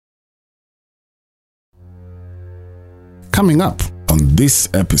coming up on this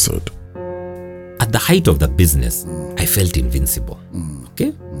episode. At the height of the business, I felt invincible.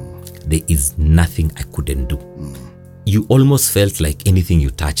 Okay? There is nothing I couldn't do. You almost felt like anything you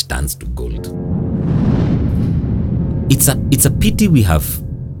touch turns to gold. It's a pity we have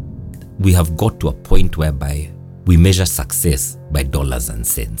got to a point whereby we measure success by dollars and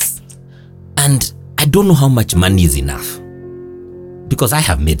cents. And I don't know how much money is enough. Because I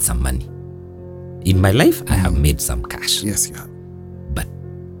have made some money. In my life, I have made some cash. Yes, you have. But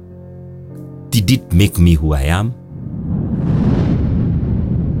did it make me who I am?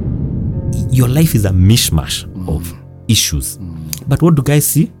 Your life is a mishmash of issues. But what do guys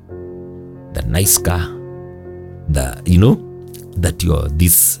see? The nice car, that you're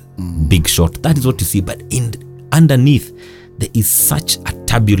this big shot. That is what you see. But underneath, there is such a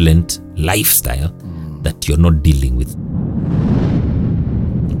turbulent lifestyle that you're not dealing with.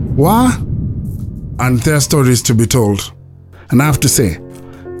 What? And there are stories to be told. And I have to say,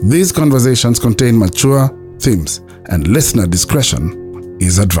 these conversations contain mature themes and listener discretion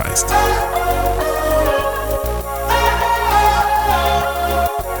is advised.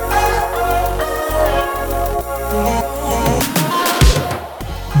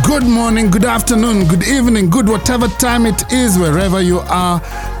 Good morning, good afternoon, good evening, good whatever time it is, wherever you are.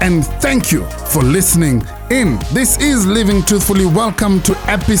 And thank you for listening in. This is Living Truthfully. Welcome to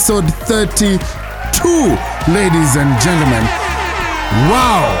episode 32, ladies and gentlemen.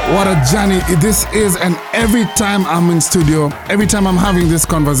 Wow, what a journey this is. And every time I'm in studio, every time I'm having these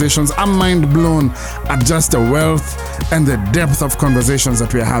conversations, I'm mind blown at just the wealth and the depth of conversations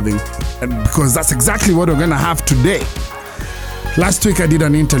that we're having. And because that's exactly what we're going to have today. Last week I did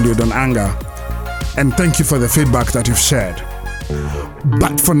an interlude on anger, and thank you for the feedback that you've shared.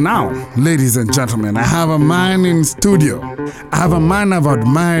 But for now, ladies and gentlemen, I have a man in studio. I have a man I've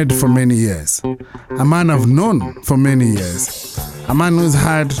admired for many years. A man I've known for many years. A man who's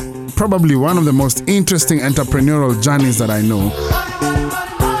had probably one of the most interesting entrepreneurial journeys that I know.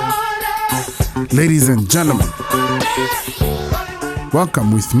 Ladies and gentlemen,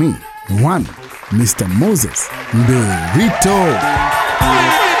 welcome with me, one Mr. Moses Mberito.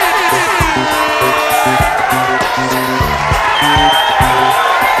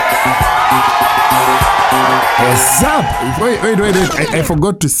 What's up? Wait. I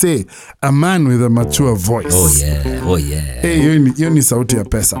forgot to say, a man with a mature voice. Oh yeah. Hey, hiyo ni sauti ya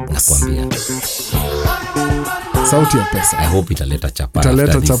pesa, boss. Nakwambia. Sauti ya pesa. I hope italeta chapa.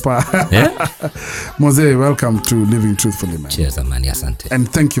 Italeta chapa. Yeah? Mose, welcome to Living Truthfully, man. Cheers, amani, asante. And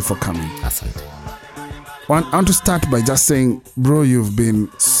thank you for coming. Asante. I want to start by just saying, bro, you've been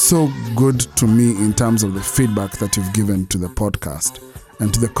so good to me in terms of the feedback that you've given to the podcast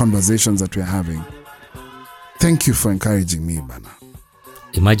and to the conversations that we're having. Thank you for encouraging me, Bana.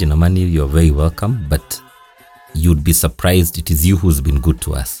 Imagine, Amani, you're very welcome, but you'd be surprised it is you who's been good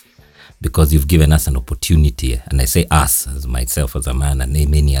to us because you've given us an opportunity, and I say us, as myself as a man and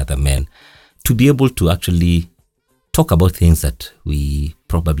many other men, to be able to actually talk about things that we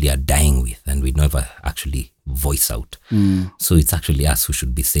probably are dying with and we never actually voice out. So it's actually us who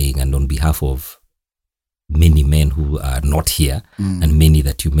should be saying, and on behalf of many men who are not here and many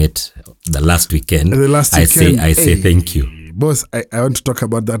that you met the last weekend, I say thank you. Boss, I want to talk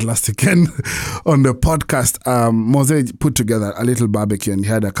about that last weekend on the podcast. Mose put together a little barbecue and he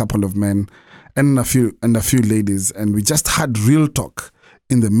had a couple of men and a few ladies, and we just had real talk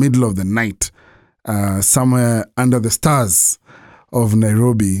in the middle of the night, somewhere under the stars of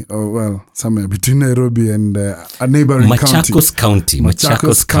Nairobi, or well, somewhere between Nairobi and a neighboring Machakos County.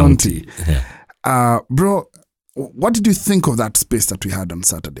 Machakos County. Yeah. Bro, what did you think of that space that we had on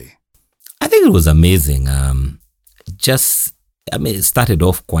Saturday? I think it was amazing. It started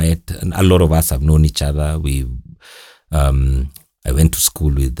off quiet, and a lot of us have known each other. I went to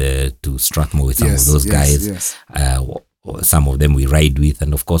school to Strathmore with some of those guys. Yes. Some of them we ride with,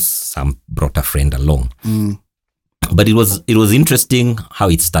 and of course, some brought a friend along. But it was interesting how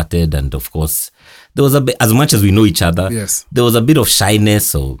it started, and of course, there was a bit, as much as we know each other, there was a bit of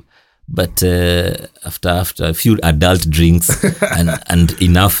shyness. But after a few adult drinks and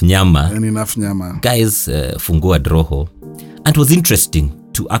enough nyama, guys fungua droho. And it was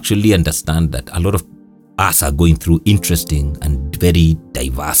interesting to actually understand that a lot of us are going through interesting and very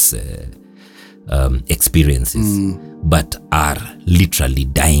diverse experiences, but are literally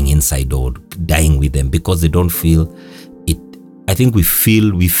dying inside or dying with them because they don't feel it. I think we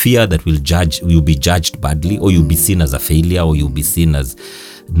fear that we'll be judged badly, or you'll be seen as a failure, or you'll be seen as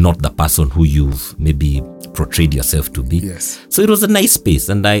not the person who you've maybe portrayed yourself to be. Yes. So it was a nice space,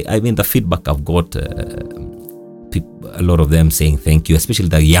 and I mean the feedback I've got, a lot of them saying thank you, especially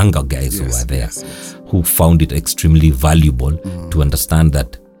the younger guys who were there, who found it extremely valuable to understand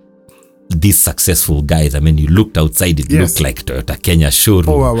that these successful guys, I mean, you looked outside, it looked like Toyota Kenya showroom.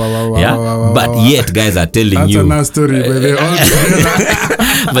 Oh, wow, but yet guys are telling That's you. That's a nice story, but they all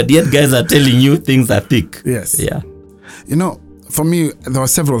together. But yet guys are telling you things are thick. Yes. Yeah. You know, for me, there were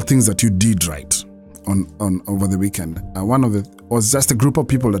several things that you did right on over the weekend. One of it was just a group of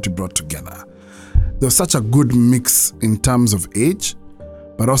people that you brought together. There was such a good mix in terms of age,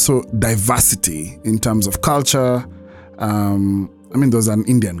 but also diversity in terms of culture. I mean, there was an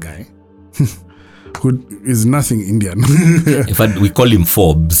Indian guy who is nothing Indian. In fact, we call him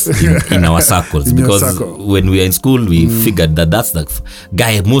Forbes in our circles because when we were in school, we figured that that's the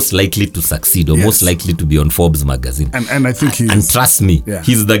guy most likely to succeed or most likely to be on Forbes magazine. And I think and trust me,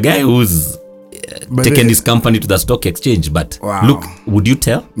 he's the guy who's taken his company to the stock exchange. But look, would you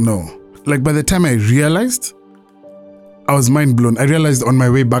tell? No. Like by the time I realized, I was mind blown. I realized on my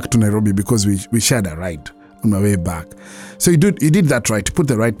way back to Nairobi because we shared a ride on my way back. So he did that right. He put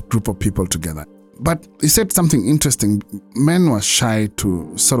the right group of people together. But he said something interesting. Men were shy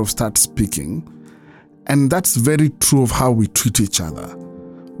to sort of start speaking. And that's very true of how we treat each other.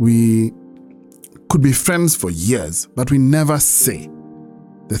 We could be friends for years, but we never say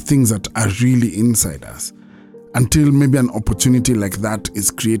the things that are really inside us until maybe an opportunity like that is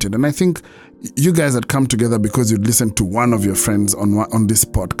created. And I think you guys had come together because you'd listened to one of your friends on this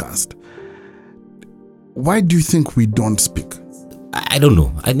podcast. Why do you think we don't speak? I don't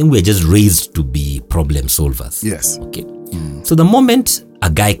know. I think we're just raised to be problem solvers. Yes. Okay. So the moment a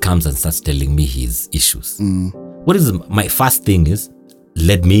guy comes and starts telling me his issues, what is my first thing is,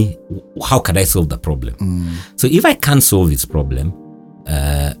 how can I solve the problem? So if I can't solve his problem,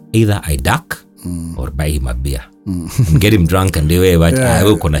 either I duck or buy him a beer and get him drunk and they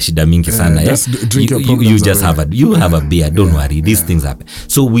kona shida mingi sana. Just drink your problems you just have a beer. Don't worry. These things happen.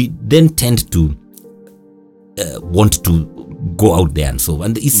 So we then tend to want to go out there and solve.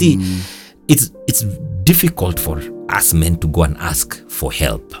 And you see, it's difficult for us men to go and ask for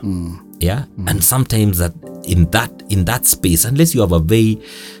help. And sometimes that in that space, unless you have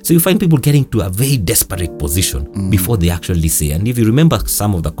so you find people getting to a very desperate position before they actually say. And if you remember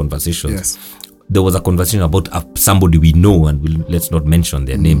some of the conversations, there was a conversation about somebody we know, and let's not mention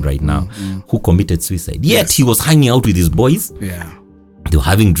their name right now, who committed suicide. Yet he was hanging out with his boys. They were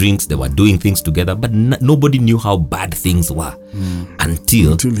having drinks, they were doing things together, but nobody knew how bad things were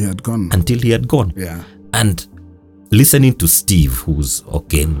until he had gone. And listening to Steve, who's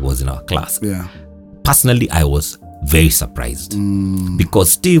was in our class. Personally, I was very surprised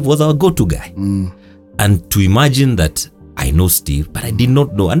because Steve was our go-to guy. And to imagine that I know Steve, but I did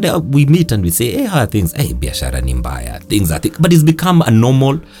not know. And we meet and we say, hey, how are things? Hey, biashara ni mbaya. Things are thick. But it's become a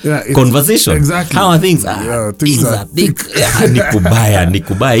normal conversation. Exactly. How are things? Things are thick. Nikubaya.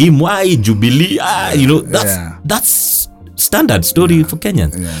 Imwai, Jubilee. That's standard story for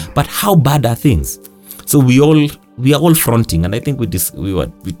Kenyans. But how bad are things? So we are all fronting, and I think we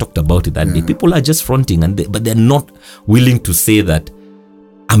talked about it that day. People are just fronting, but they're not willing to say that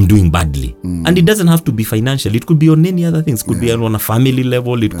I'm doing badly. And it doesn't have to be financial. It could be on any other things. It could be on a family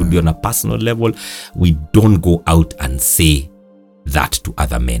level. It could be on a personal level. We don't go out and say that to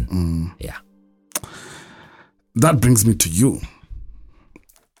other men. That brings me to you.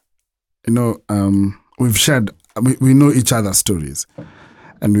 You know, we've shared, we know each other's stories.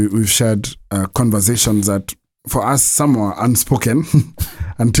 And we've shared conversations that, for us, some were unspoken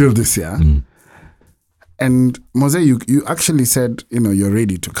until this year. And Mose, you actually said, you're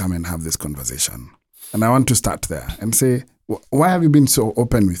ready to come and have this conversation. And I want to start there and say, why have you been so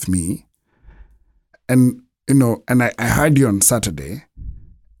open with me? And, and I heard you on Saturday.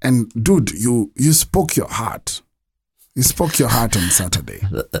 And dude, you spoke your heart. You spoke your heart on Saturday.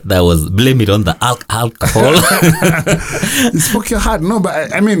 That was, blame it on the alcohol. You spoke your heart. No,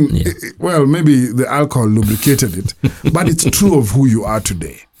 but I mean, well, maybe the alcohol lubricated it. But it's true of who you are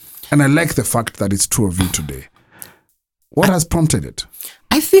today. And I like the fact that it's true of you today. What has prompted it?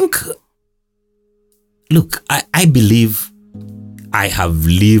 I think, look, I believe I have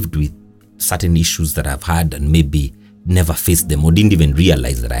lived with certain issues that I've had and maybe never faced them or didn't even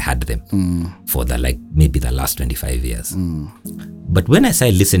realize that I had them for maybe the last 25 years. But when I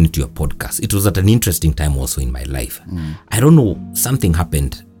started listening to your podcast, it was at an interesting time also in my life. I don't know, something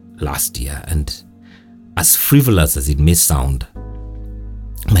happened last year, and as frivolous as it may sound,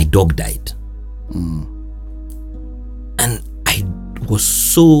 my dog died. And I was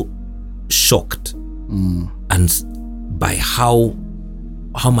so shocked and by how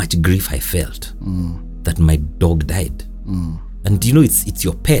much grief I felt that my dog died. And it's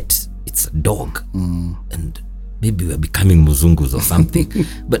your pet, it's a dog. And maybe we're becoming Muzungus or something.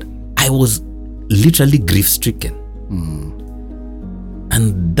 But I was literally grief-stricken.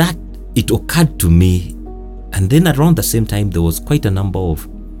 And that, it occurred to me, and then around the same time, there was quite a number of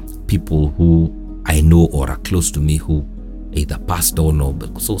people who I know or are close to me who either passed on or,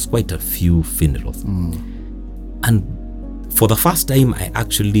 so it was quite a few funerals. And for the first time, I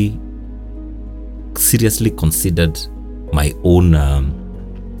actually seriously considered my own,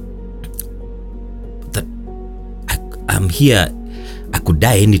 that I'm here, I could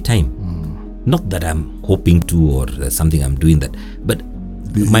die anytime. Not that I'm hoping to or there's something I'm doing that, but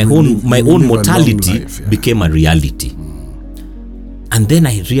my own mortality life, became a reality. And then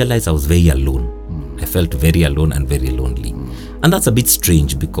I realized I was very alone. I felt very alone and very lonely. And that's a bit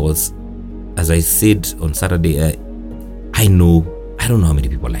strange because, as I said on Saturday, I don't know how many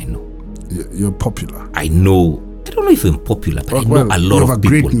people I know. You're popular. I don't know if I'm popular, but I know a lot of people. You have a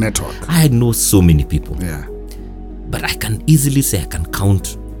great network. I know so many people. Yeah. But I can easily say I can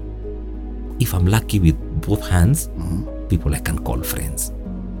count, if I'm lucky with both hands, people I can call friends.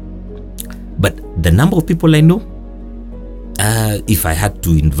 But the number of people I know, if I had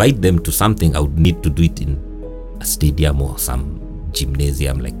to invite them to something, I would need to do it in a stadium or some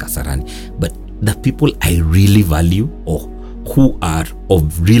gymnasium like Kasarani. But the people I really value or who are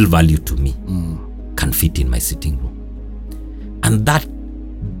of real value to me can fit in my sitting room. And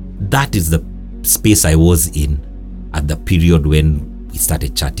that is the space I was in at the period when we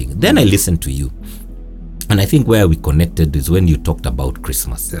started chatting. Then I listened to you. And I think where we connected is when you talked about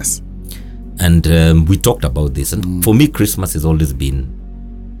Christmas. Yes. And we talked about this. And for me, Christmas has always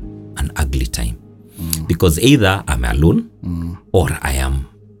been an ugly time. Because either I'm alone or I am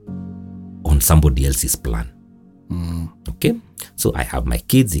on somebody else's plan. Okay? So I have my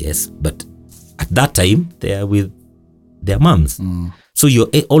kids, yes. But at that time, they are with their moms. So you're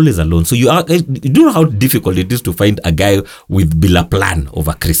always alone. So you know how difficult it is to find a guy with a plan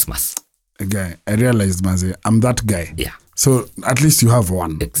over Christmas. A guy. I realized, Mazi, I'm that guy. Yeah. So at least you have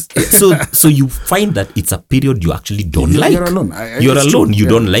one. So you find that it's a period you actually don't like. You're alone. You're alone. You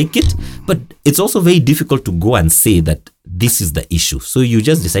don't like it. But it's also very difficult to go and say that this is the issue. So you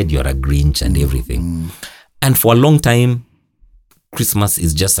just decide you're a Grinch and everything. And for a long time, Christmas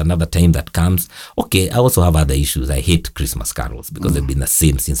is just another time that comes. Okay, I also have other issues. I hate Christmas carols because they've been the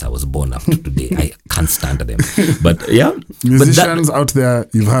same since I was born up to today. I can't stand them. But yeah. Musicians out there,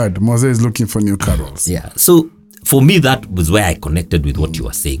 you've heard, Mose is looking for new carols. Yeah. So for me, that was where I connected with what you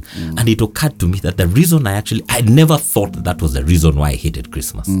were saying. And it occurred to me that the reason I never thought that was the reason why I hated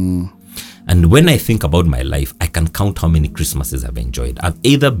Christmas. And when I think about my life, I can count how many Christmases I've enjoyed. I've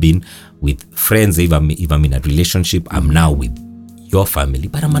either been with friends, if I'm in a relationship, I'm now with your family,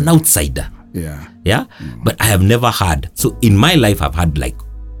 but I'm an outsider. Yeah. But I have never had. So in my life, I've had like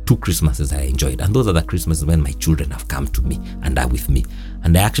 2 Christmases I enjoyed. And those are the Christmases when my children have come to me and are with me.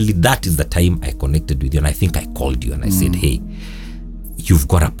 And that is the time I connected with you. And I think I called you and I said, hey, you've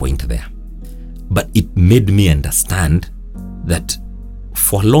got a point there. But it made me understand that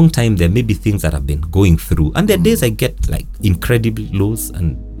for a long time, there may be things that I've been going through. And there are days I get like incredibly lows,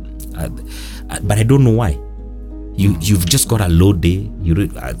 but I don't know why. You've just got a low day.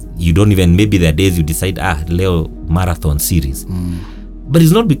 You don't even, maybe there are days you decide, Leo marathon series. But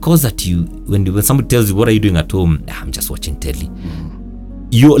it's not because that when somebody tells you, what are you doing at home? I'm just watching telly.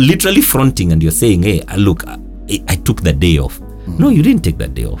 You're literally fronting and you're saying, hey, look, I took the day off. No, you didn't take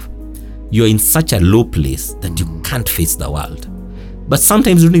that day off. You're in such a low place that you can't face the world. But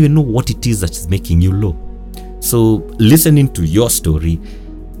sometimes you don't even know what it is that is making you low. So listening to your story,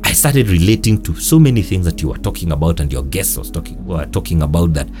 I started relating to so many things that you were talking about and your guests were talking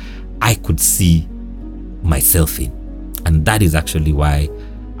about that I could see myself in. And that is actually why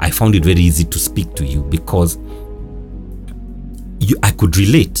I found it very easy to speak to you, because I could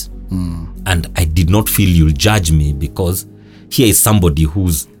relate. And I did not feel you'll judge me, because here is somebody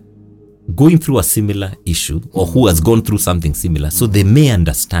who's going through a similar issue or who has gone through something similar, so they may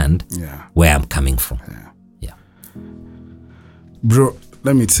understand where I'm coming from. Yeah. Bro,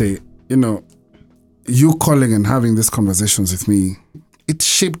 let me say, you calling and having these conversations with me, it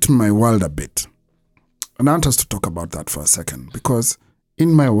shaped my world a bit. And I want us to talk about that for a second, because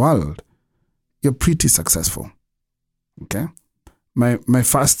in my world, you're pretty successful. Okay? My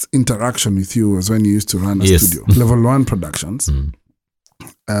first interaction with you was when you used to run a studio, Level 1 Productions.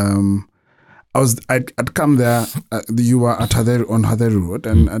 I'd come there, you were at on Hadheru Road,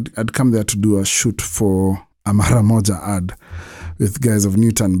 and I'd come there to do a shoot for a Mara Moja ad with guys of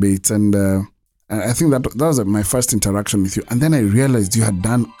Newton Bates, and I think that was my first interaction with you. And then I realized you had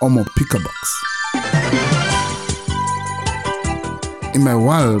done Omo Pickerbox. in my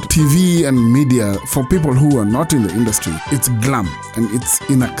world, TV and media, for people who are not in the industry, it's glam and it's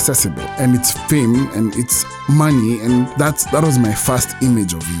inaccessible and it's fame and it's money, and that was my first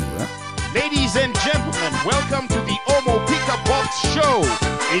image of you. Ladies and gentlemen, welcome to the Omo Pickup Box Show.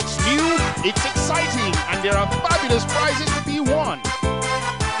 It's new, it's exciting, and there are fabulous prizes to be won.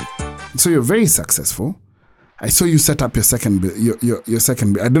 So you're very successful. I saw you set up your second, your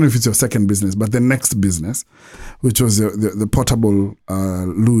second. I don't know if it's your second business, but the next business, which was the portable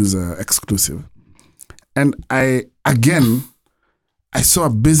Lose exclusive. And I saw a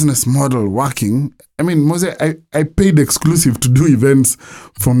business model working. I mean, Mose, I paid exclusive to do events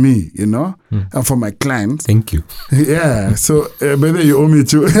for me, and for my clients. Thank you. Yeah. So, but then you owe me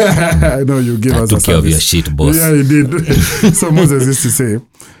too. I know you give us a service. I took care of your shit, boss. Yeah, you did. So Moses used to say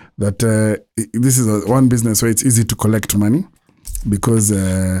that this is one business where it's easy to collect money because,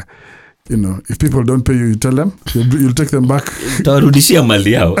 if people don't pay you, you tell them, you'll take them back.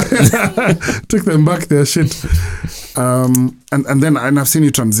 Take them back their shit. And then I've seen you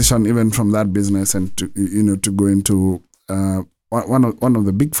transition even from that business and to go into one of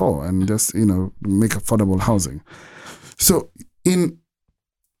the big four and just, make affordable housing. So in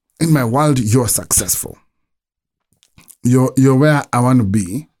my world, you're successful. You're where I want to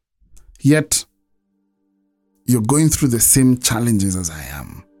be. Yet, you're going through the same challenges as I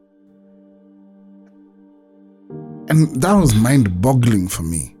am. And that was mind-boggling for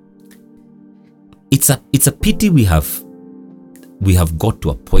me. It's a pity we have got to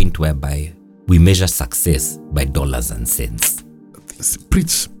a point whereby we measure success by dollars and cents.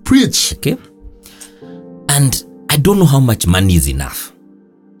 Preach. Okay? And I don't know how much money is enough.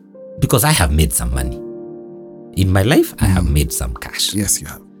 Because I have made some money. In my life, I have made some cash. Yes, you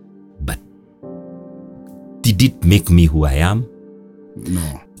have. But did it make me who I am?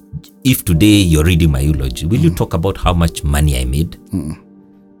 No. If today you're reading my eulogy, will you talk about how much money I made?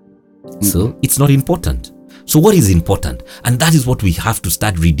 So it's not important. So what is important? And that is what we have to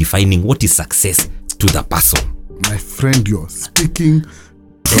start redefining. What is success to the person? My friend, you're speaking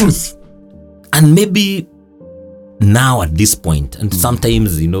truth. And maybe now at this point, and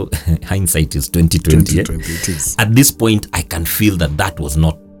sometimes, hindsight is 2020. It is. At this point, I can feel that was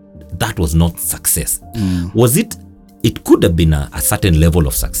not success. Was it? It could have been a certain level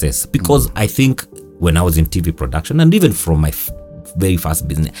of success because I think when I was in TV production and even from my very first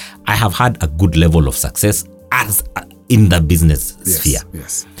business, I have had a good level of success as in the business sphere.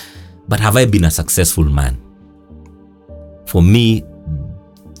 Yes. But have I been a successful man? For me,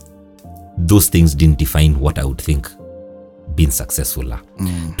 those things didn't define what I would think being successful are.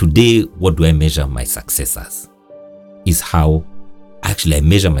 Today, what do I measure my success as? Is how actually I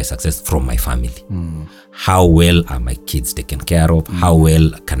measure my success from my family. How well are my kids taken care of? How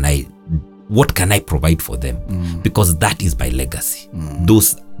well what can I provide for them? Because that is my legacy.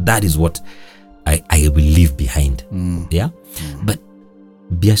 That is what I will leave behind. Yeah. But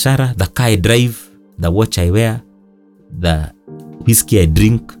biashara, the car I drive, the watch I wear, the whiskey I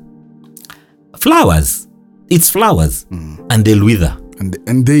drink, flowers. It's flowers, and they'll wither.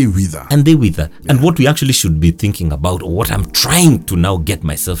 And they wither. Yeah. And what we actually should be thinking about, or what I'm trying to now get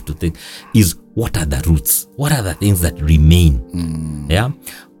myself to think, is what are the roots? What are the things that remain? Yeah,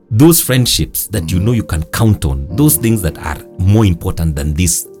 those friendships that you can count on. Those things that are more important than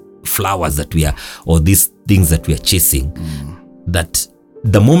these flowers that we are, or these things that we are chasing. That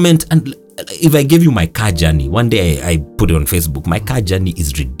the moment, and if I gave you my car journey, one day I put it on Facebook. My car journey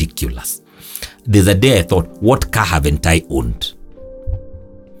is ridiculous. There's a day I thought, what car haven't I owned?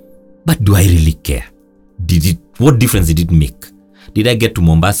 But do I really care? What difference did it make? Did I get to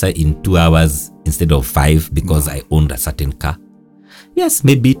Mombasa in 2 hours instead of 5 because I owned a certain car? Yes,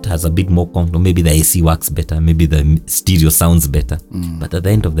 maybe it has a bit more comfort. Maybe the AC works better. Maybe the stereo sounds better. But at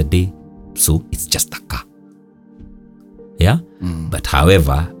the end of the day, so it's just a car. Yeah? But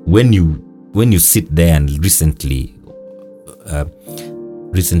however, when you sit there and recently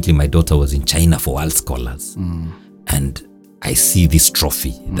my daughter was in China for World Scholars. And I see this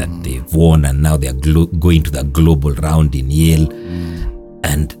trophy that they've won, and now they're going to the global round in Yale.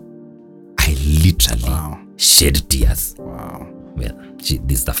 And I literally shed tears. Wow. Well, this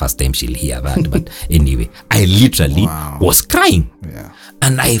is the first time she'll hear that. But anyway, I literally was crying. Yeah.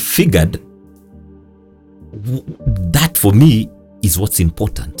 And I figured that for me is what's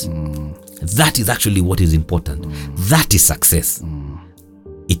important. That is actually what is important. That is success.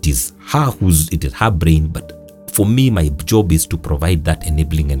 It is her brain, but for me, my job is to provide that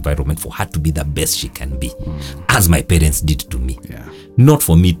enabling environment for her to be the best she can be, as my parents did to me. Yeah. Not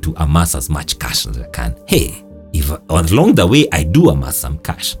for me to amass as much cash as I can. Hey, if along the way I do amass some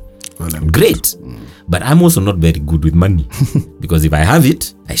cash, Well and great. But I'm also not very good with money because if I have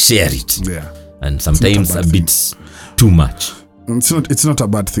it, I share it. Yeah. And sometimes a bit too much. It's not a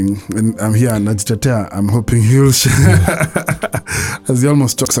bad thing. When I'm here and Najitetea, I'm hoping he'll share as he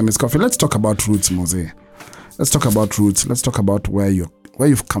almost chokes on his coffee. Let's talk about roots, Mose. Let's talk about roots. Let's talk about where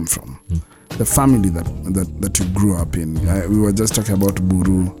you've come from. The family that you grew up in. We were just talking about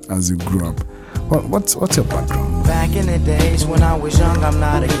Buru as you grew up. What's your background? Back in the days when I was young, I'm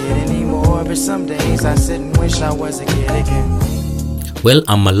not a kid anymore. But some days I sit and wish I was a kid again. Well,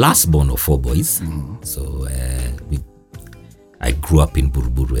 I'm a last born of 4 boys. So I grew up in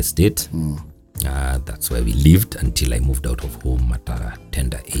Buruburu Estate. That's where we lived until I moved out of home at a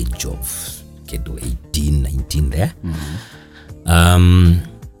tender age of 18, 19 there.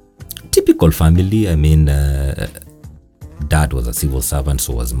 Typical family. I mean, dad was a civil servant,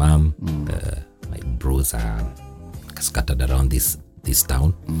 so was mom. My bros are scattered around this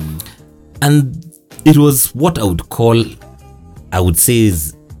town. And it was what I would say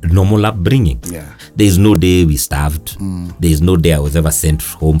is normal upbringing. Yeah. There's no day we starved. There's no day I was ever sent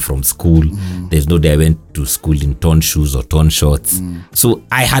home from school. There's no day I went to school in torn shoes or torn shorts. So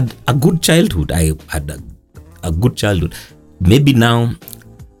I had a good childhood. I had a good childhood. Maybe now,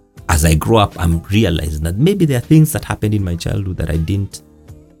 as I grow up, I'm realizing that maybe there are things that happened in my childhood that I didn't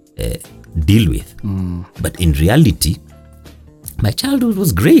deal with. But in reality, my childhood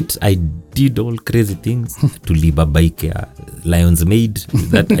was great. I did all crazy things. Tuliba bike, Lion's Maid,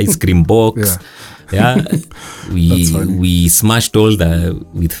 that ice cream box. Yeah. We smashed all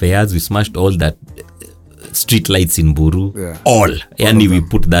with fairs, we smashed all that street lights in Buru. All. And we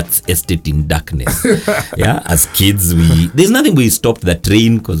put that estate in darkness. As kids, there's nothing we stopped the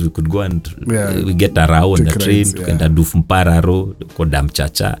train because we could go and we get around on the train. Tukenda Dufumpararo, Kodam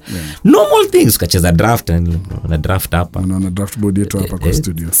Chacha. Normal things. Kacheza draft and on a draft up. And on a draft board yetu hapa kwa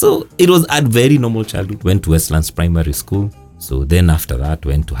studio. So it was a very normal childhood. Went to Westlands Primary School. So then after that,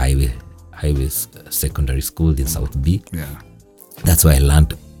 went to Highway Secondary School in South B. That's where I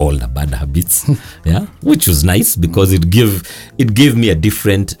learned all the bad habits, which was nice because it gave me a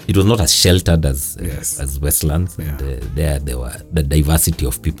different. It was not as sheltered as Westlands. And, there were the diversity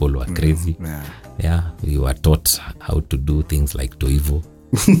of people were crazy. We were taught how to do things like Toivo.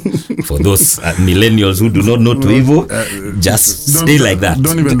 For those millennials who do not know Toivo, just stay like that.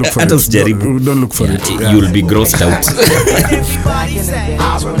 Don't even look for it. Don't look for it. You'll be grossed out.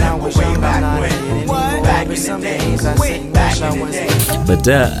 But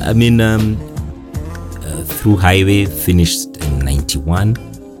I mean, through Highway, finished in 91.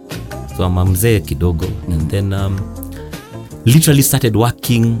 So I'm mzee kidogo. And then literally started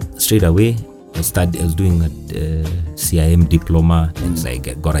working straight away. I was doing a CIM diploma, and so I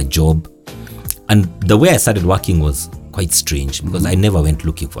got a job. And the way I started working was quite strange because I never went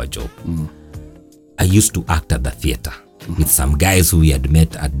looking for a job. I used to act at the theater with some guys who we had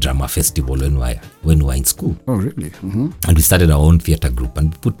met at drama festival when we were in school. Oh, really? And we started our own theater group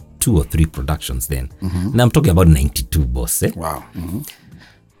and put 2 or 3 productions then. And I'm talking about 92, boss. Wow.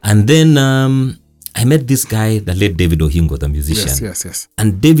 And then I met this guy, the late David Ohingo, the musician. Yes.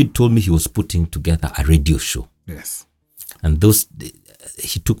 And David told me he was putting together a radio show. Yes. And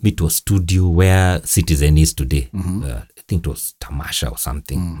he took me to a studio where Citizen is today. I think it was Tamasha or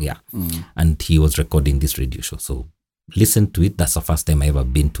something. And he was recording this radio show. So listened to it. That's the first time I ever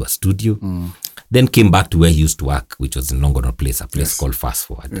been to a studio. Then came back to where he used to work, which was in Longonot Place, a place called Fast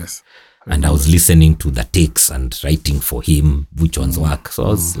Forward. Yes. And I was listening to the takes and writing for him which ones work. So I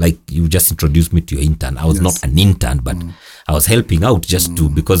was like, you just introduced me to your intern. I was not an intern, but I was helping out just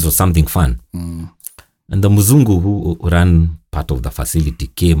because it was something fun. And the Muzungu who ran part of the facility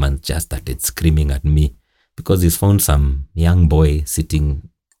came and just started screaming at me because he's found some young boy sitting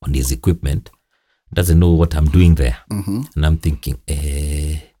on his equipment, doesn't know what I'm doing there. And I'm thinking,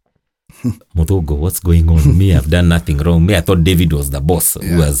 Motogo, what's going on? Me, I've done nothing wrong. Me, I thought David was the boss.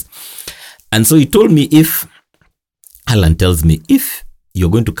 Who was. And so he told me, Alan tells me, if you're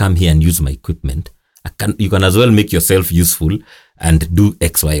going to come here and use my equipment, you can as well make yourself useful and do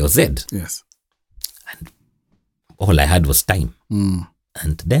X, Y, or Z. Yes. And all I had was time.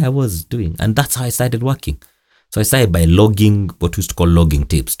 And there I was doing. And that's how I started working. So I started by logging what we used to call logging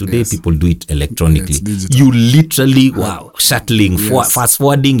tapes. Today, people do it electronically. You literally, shuttling, fast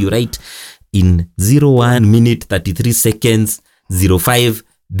forwarding, you write in 01 minute, 33 seconds, 05.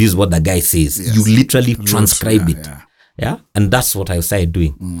 This is what the guy says. You literally transcribe it. And that's what I started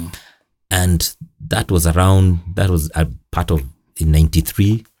doing. And that was a part of in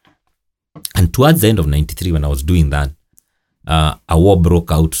 93. And towards the end of 93, when I was doing that, a war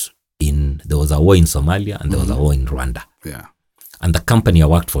broke out there was a war in Somalia and there was a war in Rwanda. And the company I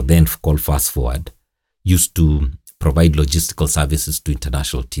worked for then, called Fast Forward, used to provide logistical services to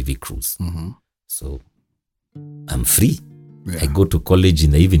international TV crews. So I'm free. I go to college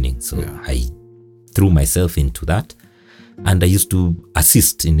in the evening. So I threw myself into that. And I used to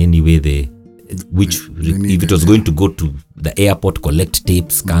assist in any way if it was going to go to the airport, collect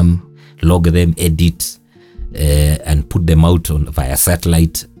tapes, come, log them, edit, and put them out via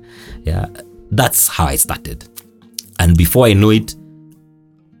satellite. Yeah, that's how I started. And before I know it,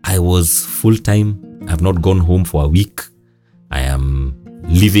 I was full-time. I've not gone home for a week. I am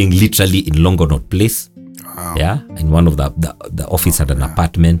living literally in Longonot Place. Wow. Yeah, in one of the office had an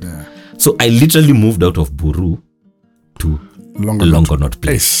apartment. Yeah. So I literally moved out of Buru to Longonot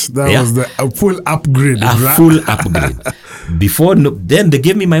Place. That was a full upgrade. Full upgrade. Then they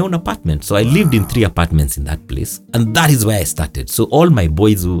gave me my own apartment. So I lived in 3 apartments in that place. And that is where I started. So all my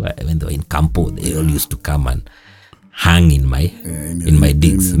boys when they were in Campo, they all used to come and hang in my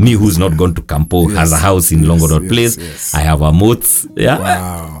digs. Me who's not gone to Campo has a house in Longonot Place. Yes. I have a moats. Yeah.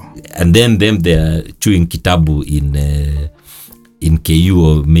 Wow. And then they're chewing kitabu in KU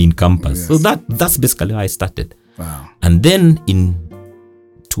or main campus. So that's basically how I started. Wow. And then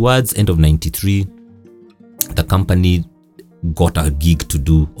towards end of 93, the company got a gig to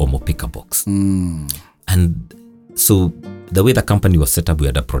do Omo Picker Box. And so the way the company was set up, we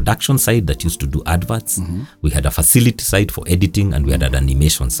had a production side that used to do adverts. We had a facility side for editing, and we had an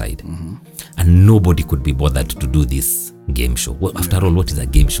animation side. And nobody could be bothered to do this game show. Well, after all, what is a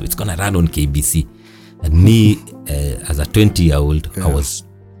game show? It's going to run on KBC. And me, as a 20-year-old, I was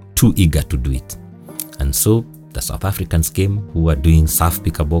too eager to do it. And so the South Africans came who were doing Surf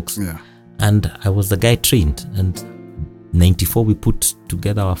Picker Box. And I was the guy trained. And 94, we put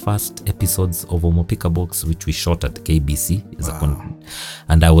together our first episodes of Omo Picker Box, which we shot at KBC.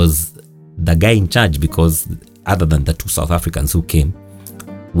 And I was the guy in charge, because other than the 2 South Africans who came,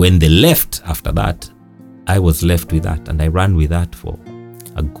 when they left after that, I was left with that. And I ran with that for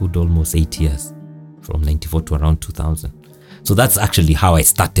a good almost 8 years, from 94 to around 2000. So that's actually how I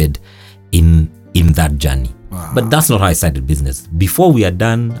started in that journey. Wow. But that's not how I started business. Before I had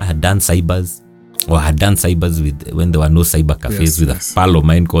done cybers, when there were no cyber cafes, a pal of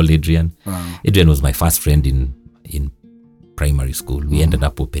mine called Adrian. Wow. Adrian was my first friend in primary school. We ended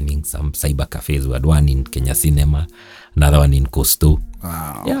up opening some cyber cafes. We had one in Kenya Cinema, another one in Costo.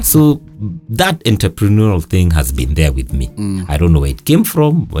 Wow. Yeah, so that entrepreneurial thing has been there with me. I don't know where it came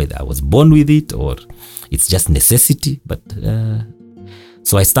from, whether I was born with it or it's just necessity. But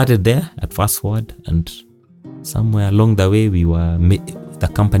so I started there at Fast Forward, and somewhere along the way, the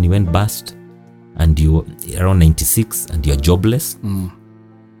company went bust. And you around 96, and you're jobless,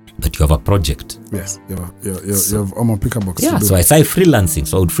 but you have a project. Yes, you have Omo Picker Box. Yeah, so I started freelancing.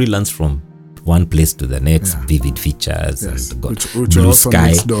 So I would freelance from one place to the next. Vivid Features, yes, and which Blue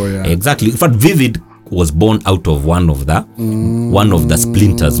Sky. Door, Exactly. In fact, Vivid was born out of one of the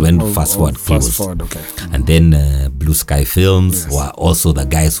splinters when Fast Forward closed. Fast Forward, okay. And then Blue Sky Films were also the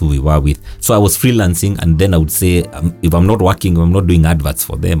guys who we were with. So I was freelancing, and then I would say, if I'm not working, if I'm not doing adverts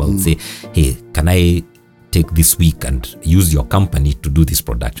for them, I would say, hey, can I take this week and use your company to do this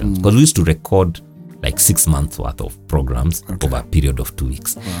production? Because we used to record like 6 months worth of programs over a period of 2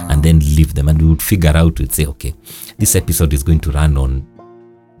 weeks, and then leave them. And we would figure out, we'd say, okay, this episode is going to run on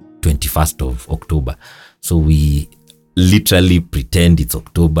 21st of October. So we literally pretend it's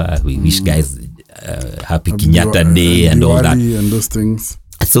October. We wish guys happy Kenyatta Day and all that. And those things.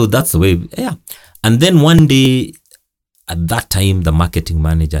 So that's the way, And then one day, at that time, the marketing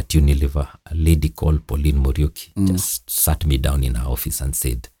manager at Unilever, a lady called Pauline Morioki, just sat me down in her office and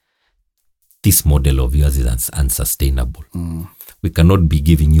said, this model of yours is unsustainable. We cannot be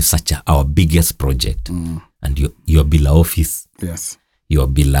giving you our biggest project, and your Bila office. Yes. Your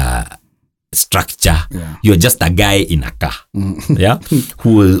Bila structure. You're just a guy in a car.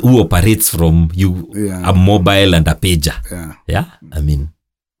 Who operates from a mobile and a pager. I mean,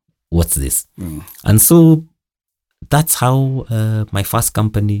 what's this? And so that's how my first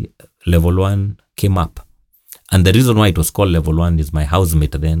company, Level 1, came up. And the reason why it was called Level 1 is my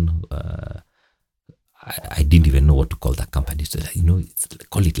housemate then, I didn't even know what to call that company. So,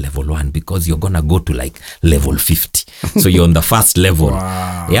 call it Level 1 because you're going to go to like level 50. So you're on the first level.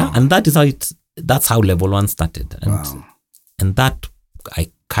 Wow. Yeah. And that's how Level 1 started. And that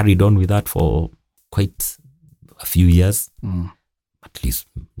I carried on with that for quite a few years, at least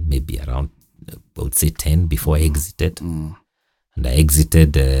maybe around, I would say 10 before I exited. And I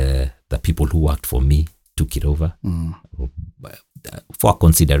exited, the people who worked for me took it over for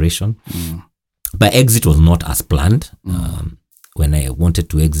consideration. My exit was not as planned. When I wanted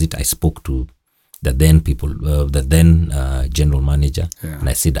to exit, I spoke to the then general manager, and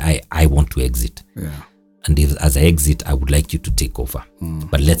I said, I want to exit. Yeah. And as I exit, I would like you to take over.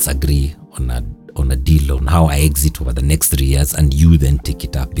 But let's agree on a deal on how I exit over the next 3 years, and you then take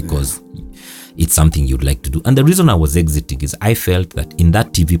it up because it's something you'd like to do. And the reason I was exiting is I felt that in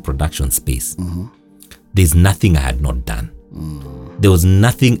that TV production space, there's nothing I had not done. There was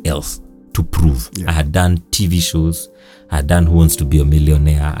nothing else to prove. I had done TV shows. I had done Who Wants to Be a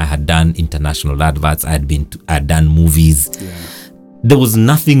Millionaire. I had done international adverts. I had done movies. There was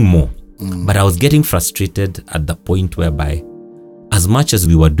nothing more. But I was getting frustrated at the point whereby, as much as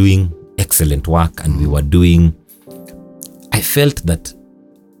we were doing excellent work and I felt that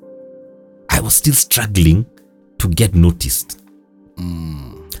I was still struggling to get noticed.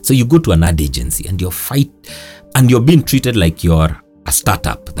 So you go to an ad agency and you're being treated like you're a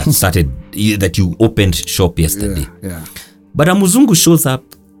startup that you opened shop yesterday. But a Muzungu shows up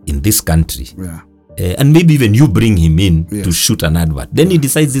in this country. And maybe even you bring him in to shoot an advert. Then he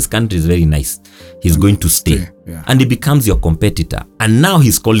decides this country is very nice. He's going to stay. And he becomes your competitor. And now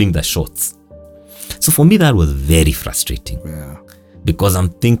he's calling the shots. So for me, that was very frustrating. Because I'm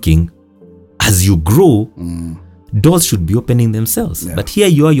thinking, as you grow, doors should be opening themselves. But here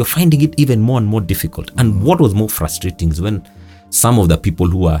you're finding it even more and more difficult. And what was more frustrating is when some of the people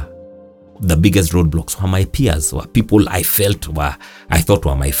who are the biggest roadblocks were my peers, were people I thought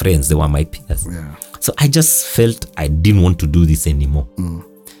were my friends. They were my peers. So I just felt I didn't want to do this anymore.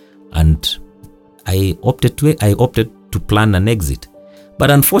 And I opted to plan an exit.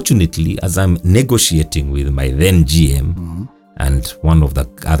 But unfortunately, as I'm negotiating with my then GM and one of the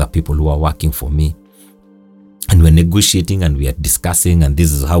other people who are working for me, and we're negotiating and we are discussing, and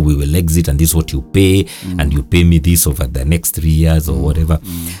this is how we will exit, and this is what you pay, and you pay me this over the next 3 years or whatever.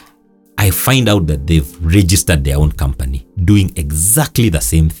 I find out that they've registered their own company doing exactly the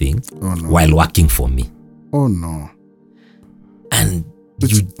same thing while working for me. Oh no. And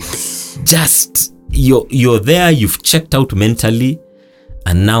you're there, you've checked out mentally,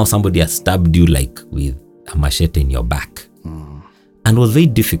 and now somebody has stabbed you like with a machete in your back. And it was very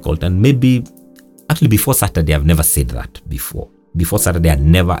difficult. And maybe, actually before Saturday, I've never said that before. Before Saturday, I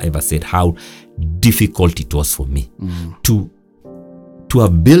never ever said how difficult it was for me to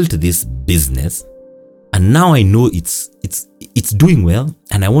have built this business, and now I know it's doing well,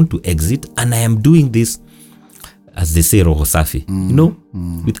 and I want to exit, and I am doing this, as they say, roho safi,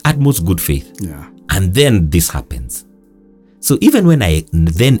 with utmost good faith. And then this happens. So even when I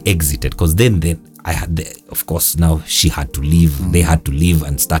then exited, because then I had, of course, now she had to leave, they had to leave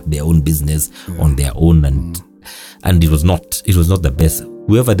and start their own business on their own, and it was not the best.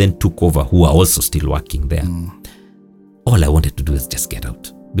 Whoever then took over, who are also still working there, all I wanted to do is just get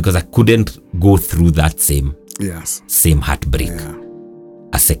out, because I couldn't go through that same heartbreak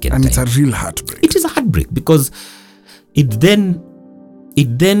a second time. And it's a real heartbreak. It is a heartbreak, because it then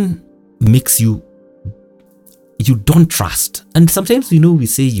makes you don't trust. And sometimes, we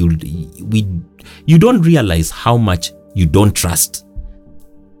say you don't realize how much you don't trust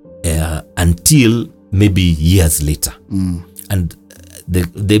until maybe years later. And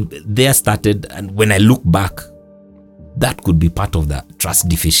they started, and when I look back, that could be part of the trust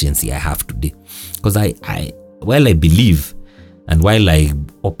deficiency I have today. Because while I believe, and while I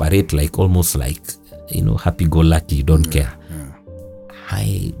operate like almost like, happy-go-lucky, you don't care,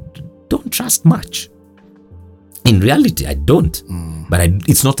 I don't trust much. In reality, I don't. But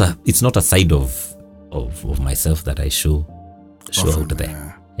it's not a side of myself that I show out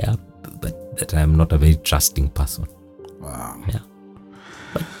there. But that I'm not a very trusting person. Wow.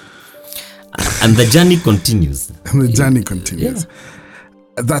 And the journey continues.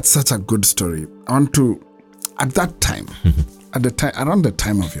 That's such a good story. I want to, at that time, around the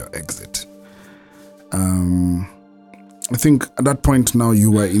time of your exit, I think at that point now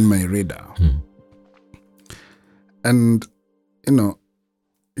you were in my radar. And,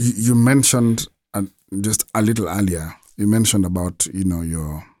 you mentioned just a little earlier, you mentioned about,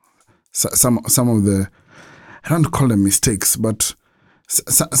 your, some of the, I don't call them mistakes, but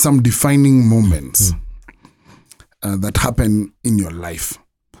some defining moments that happen in your life.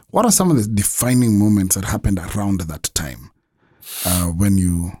 What are some of the defining moments that happened around that time when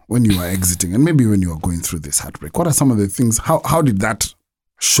you were exiting, and maybe when you were going through this heartbreak? What are some of the things? How did that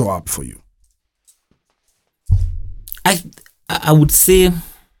show up for you? I would say,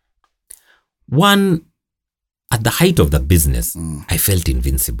 one, at the height of the business, I felt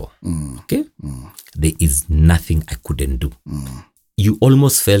invincible. Okay, there is nothing I couldn't do. You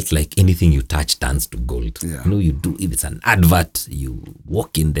almost felt like anything you touch turns to gold. You do, if it's an advert, you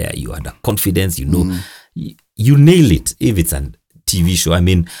walk in there, you had a confidence, you nail it. If it's a TV show. I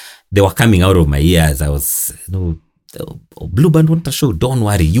mean, they were coming out of my ears. I was, Blue Band want a show. Don't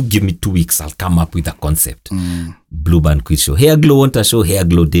worry, you give me 2 weeks, I'll come up with a concept. Blue Band quiz show. Hair Glow want a show. Hair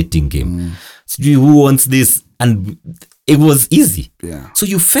Glow dating game. So who wants this? And it was easy. Yeah. So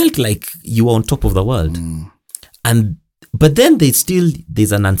you felt like you were on top of the world. But then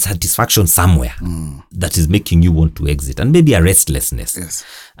there's an unsatisfaction somewhere that is making you want to exit, and maybe a restlessness. Yes.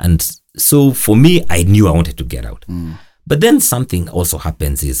 And so for me, I knew I wanted to get out. But then something also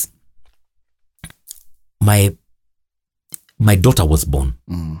happens is my daughter was born.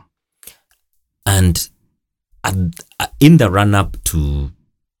 And in the run-up to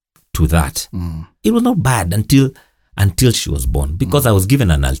that, it was not bad until she was born, because I was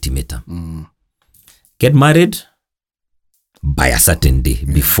given an ultimatum. Get married by a certain day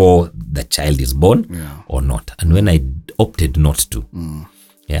before the child is born or not. And when I opted not to,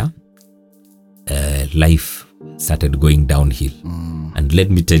 life started going downhill. And let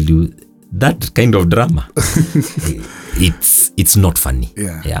me tell you, that kind of drama, it's not funny.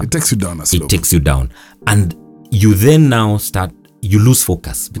 Yeah. It takes you down as well. It takes you down. And you then now you lose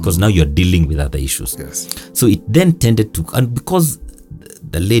focus, because now you're dealing with other issues. Yes. So it then tended to, and because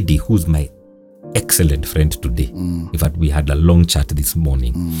the lady who's my excellent friend today, in fact, we had a long chat this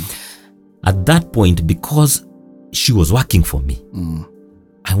morning. At that point, because she was working for me,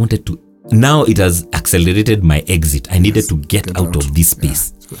 I wanted to, now it has accelerated my exit. I needed to get out of this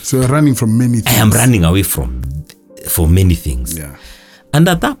space. Yeah. So you're running from many things. I am running away for many things. Yeah. And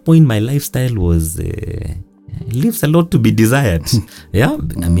at that point, my lifestyle was leaves a lot to be desired.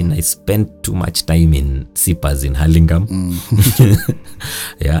 I mean, I spent too much time in Sippers in Hurlingham.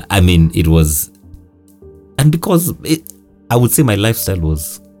 I mean, it was, and because I would say my lifestyle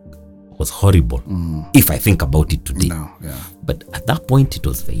was horrible if I think about it today. No, yeah. But at that point, it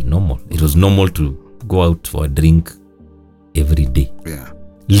was very normal. It was normal to go out for a drink every day. Yeah.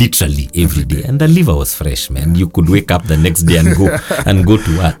 Literally every day. And the liver was fresh, man. You could wake up the next day and go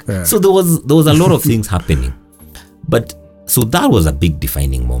to work. Yeah. So there was a lot of things happening. But so that was a big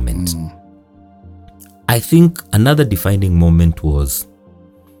defining moment. I think another defining moment was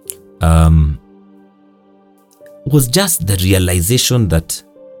just the realization that,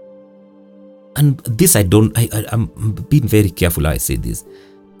 and this I'm being very careful how I say this,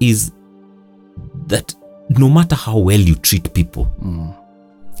 is that no matter how well you treat people,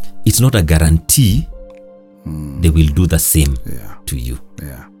 it's not a guarantee they will do the same to you.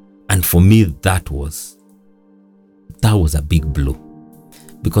 Yeah. And for me, that was a big blow,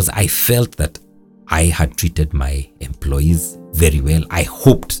 because I felt that I had treated my employees very well. I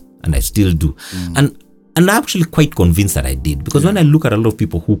hoped, and I still do. And I'm actually quite convinced that I did, because when I look at a lot of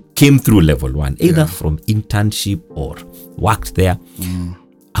people who came through level 1, either from internship or worked there,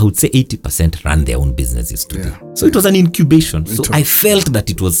 I would say 80% run their own businesses today. Yeah. So it was an incubation. So I felt that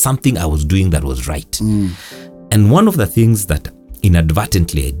it was something I was doing that was right. And one of the things that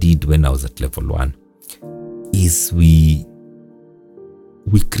inadvertently I did when I was at level 1 is we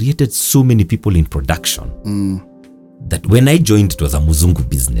created so many people in production that when I joined, it was a Muzungu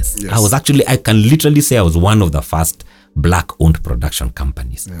business. Yes. I can literally say I was one of the first black-owned production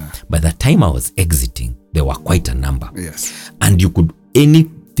companies. Yeah. By the time I was exiting, there were quite a number. Yes. And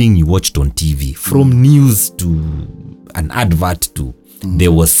anything you watched on TV, from news to an advert to,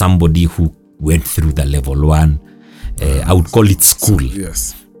 there was somebody who went through the level 1, I would call it school.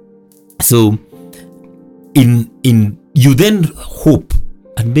 Yes. So, you then hope,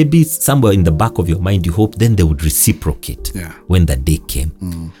 and maybe somewhere in the back of your mind, you hope then they would reciprocate when the day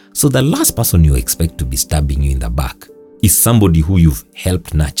came. So the last person you expect to be stabbing you in the back is somebody who you've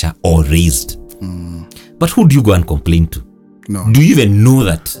helped nurture or raised. But who do you go and complain to? No. Do you even know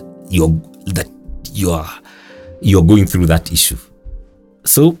that you're going through that issue?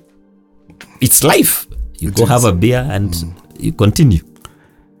 So it's life. You go have a beer and you continue.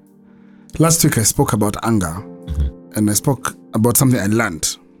 Last week I spoke about anger, and I spoke about something I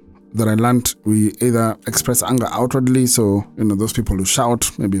learned. We either express anger outwardly, so those people who shout,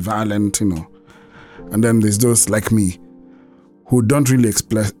 maybe violent, and then there's those like me who don't really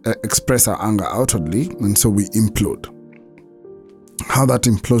express our anger outwardly, and so we implode. How that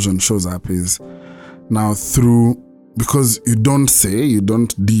implosion shows up is now because you don't say, you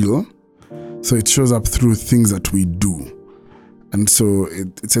don't deal, so it shows up through things that we do. And so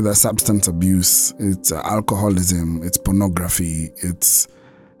it's either substance abuse, it's alcoholism, it's pornography, it's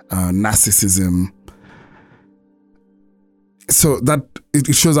narcissism. So that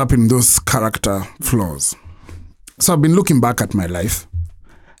it shows up in those character flaws. So I've been looking back at my life,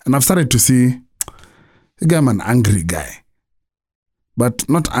 and I've started to see, I'm an angry guy, but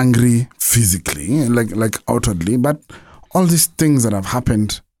not angry physically, like outwardly, but all these things that have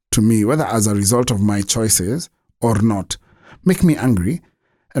happened to me, whether as a result of my choices or not, make me angry.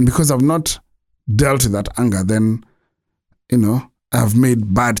 And because I've not dealt with that anger, then, I've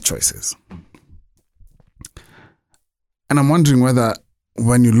made bad choices. And I'm wondering whether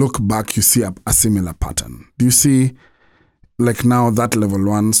when you look back, you see a similar pattern. Do you see, like now, that level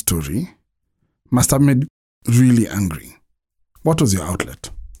 1 story must have made you really angry? What was your outlet?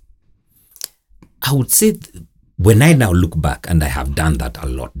 I would say when I now look back, and I have done that a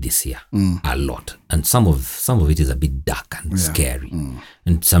lot this year, a lot, and some of it is a bit dark and scary.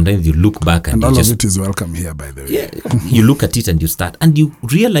 And sometimes you look back and all you of it is welcome here, by the way. Yeah, you look at it and you start, and you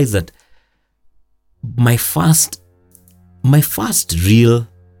realize that my first real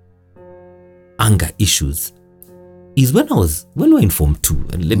anger issues is when we were in Form 2,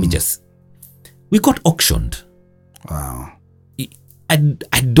 and we got auctioned. Wow. I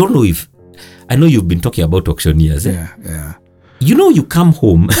don't know if, I know you've been talking about auctioneers. Yeah. You come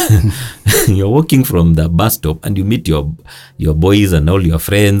home, you're walking from the bus stop and you meet your boys and all your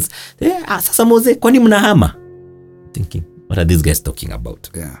friends. Sasa Mose, kwani mnahama? Thinking, what are these guys talking about?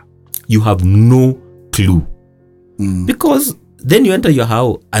 Yeah. You have no clue. Because then you enter your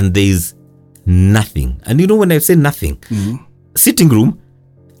house and there is nothing. And when I say nothing, sitting room,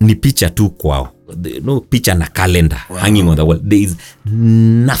 ni picha tu kwao. No picha na calendar hanging on the wall. There is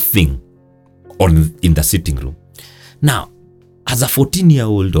nothing in the sitting room. Now, as a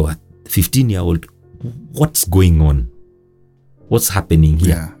 14-year-old or 15-year-old, what's going on? What's happening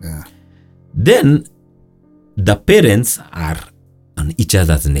here? Yeah. Then the parents are on each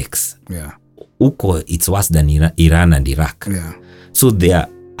other's necks. Yeah. Uko, it's worse than Iran and Iraq. Yeah. So they are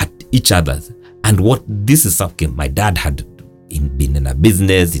at each other's. And this is something my dad had been in a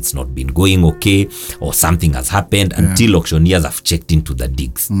business, it's not been going okay, or something has happened until auctioneers have checked into the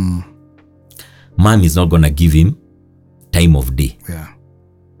digs. Mom is not going to give him time of day. Yeah.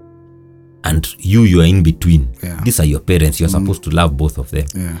 And you are in between. Yeah. These are your parents. You're supposed to love both of them.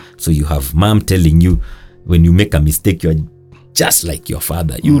 Yeah. So you have mom telling you, when you make a mistake, you're just like your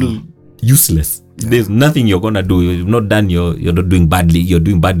father. You're useless. Yeah. There's nothing you're going to do. You've not done you're not doing badly. You're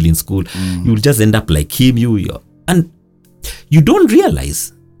doing badly in school. You'll just end up like him. And you don't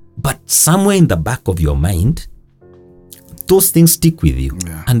realize, but somewhere in the back of your mind, those things stick with you.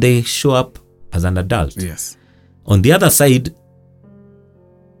 Yeah. And they show up as an adult. Yes. On the other side,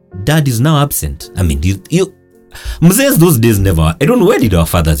 dad is now absent. I mean, Mzes those days never, I don't know, where did our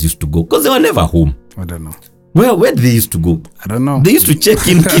fathers used to go? Because they were never home. I don't know. Where did they used to go? I don't know. They used to check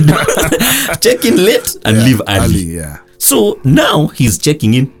in late and leave early. Yeah. So now he's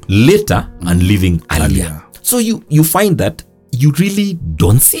checking in later and leaving earlier. So you find that you really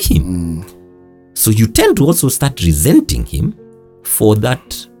don't see him. So you tend to also start resenting him for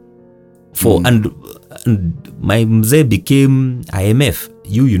that. And my mzee became IMF.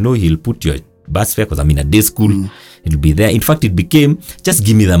 He'll put your bus fare, because I'm in a day school. It'll be there. In fact, it became, just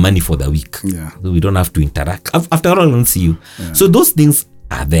give me the money for the week. Yeah. So we don't have to interact. After all, I don't see you. Yeah. So those things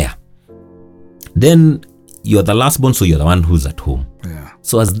are there. Then you're the last born, so you're the one who's at home. Yeah.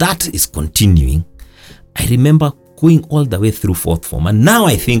 So as that is continuing, I remember going all the way through 4th form. And now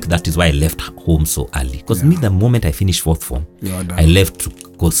I think that is why I left home so early. Because me, the moment I finished 4th form, I left to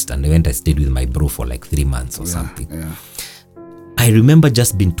Coast and I stayed with my bro for like 3 months or something. Yeah. I remember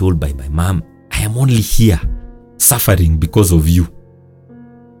just being told by my mom, I am only here suffering because of you.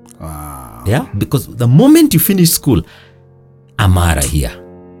 Wow. Yeah? Because the moment you finish school, Amara here.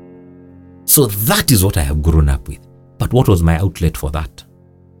 So that is what I have grown up with. But what was my outlet for that?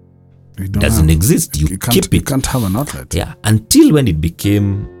 It doesn't exist. You keep it. You can't have an outlet. Yeah. Until when it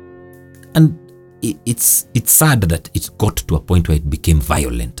became, and it's sad that it got to a point where it became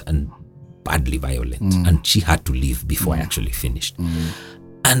violent and badly violent. And she had to leave before I actually finished.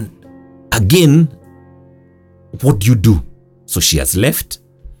 And again, what do you do? So she has left.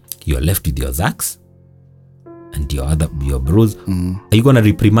 You're left with your Zaks and your bros. Are you going to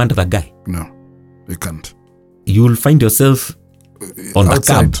reprimand the guy? No, you can't. You will find yourself on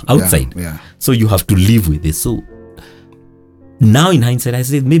outside, the cab, outside. Yeah. So you have to live with this. So now in hindsight, I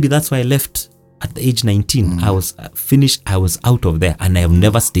said, maybe that's why I left at the age 19. I was finished. I was out of there and I have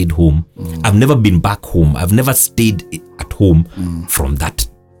never stayed home. I've never been back home. I've never stayed at home from that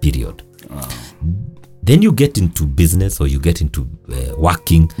period. Wow. Then you get into business or you get into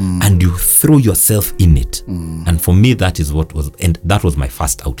working and you throw yourself in it. And for me, that was my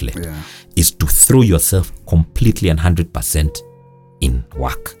first outlet, is to throw yourself completely and 100% in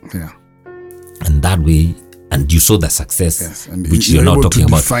work. Yeah. And that way and you saw the success, Yes, and which you're you're now able talking to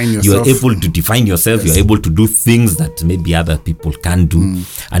about. define You're yourself. able to define yourself. You're able to do things that maybe other people can't do.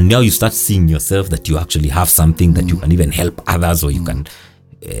 And now you start seeing yourself that you actually have something that you can even help others, or you can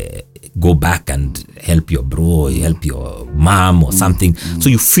go back and help your bro, or help your mom or something. So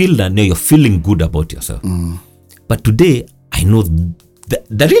you feel that now you're feeling good about yourself. But today, I know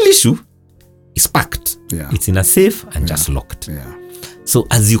the real issue is packed. Yeah. It's in a safe and just locked. Yeah. So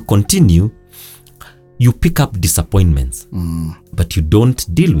as you continue, you pick up disappointments, but you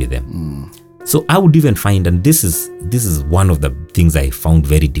don't deal with them. So I would even find, and this is one of the things I found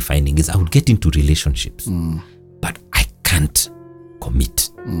very defining, is I would get into relationships, but I can't commit.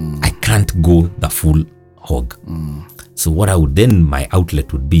 I can't go the full hog. So what I would then, my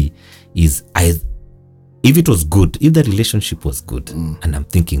outlet would be, is if it was good, if the relationship was good, and I'm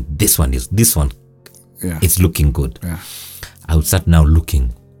thinking this one Yeah. it's looking good, Yeah. I would start now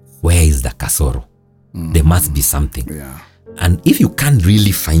looking, where is the kasoro? There must be something. Yeah. And if you can't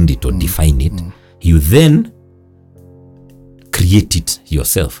really find it or define it, you then create it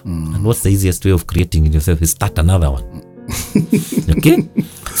yourself. And what's the easiest way of creating it yourself is start another one. Okay?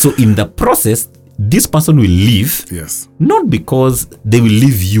 So in the process, this person will leave, Yes. not because they will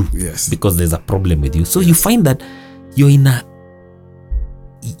leave you, Yes. because there's a problem with you. So you find that your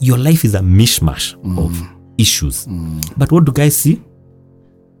life is a mishmash of issues. But what do guys see?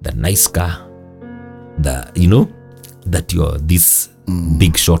 The nice car, that you're this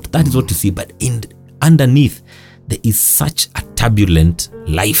big shot. That is what you see. But underneath, there is such a turbulent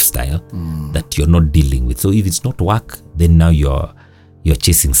lifestyle that you're not dealing with. So if it's not work, then now you're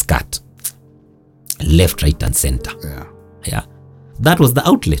chasing skirt, left, right, and center. Yeah. Yeah, that was the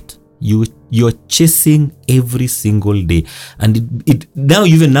outlet. You're chasing every single day, and it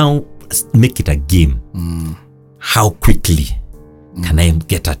now make it a game. How quickly can I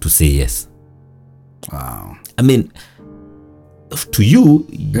get her to say yes? Wow. I mean, to you,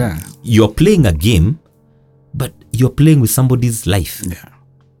 Yeah. you're playing a game, but you're playing with somebody's life.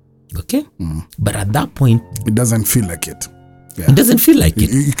 Yeah. Okay? But at that point, It doesn't feel like it. Yeah. it doesn't feel like it.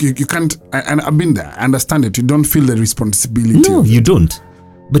 You can't, and I've been there. I understand it. You don't feel the responsibility. No, of it. you don't.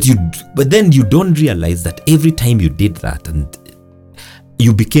 But then you don't realize that every time you did that, and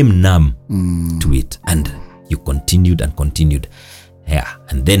you became numb to it, and you continued and continued. Yeah.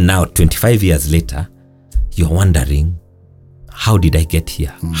 And then now, 25 years later, you're wondering, how did I get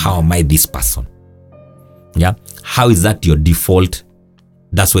here? How am I this person? Yeah. How is that your default?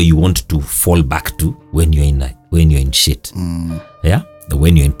 That's where you want to fall back to when you're in shit. Yeah.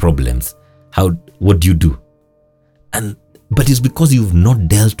 When you're in problems. What do you do? But it's because you've not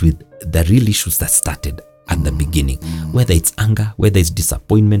dealt with the real issues that started at the beginning. Whether it's anger, whether it's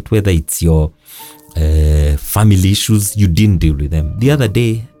disappointment, whether it's your family issues, you didn't deal with them. The other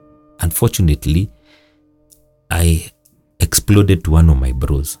day, unfortunately, I exploded to one of my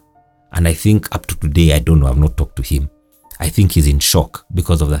bros. And I think up to today, I don't know, I've not talked to him. I think he's in shock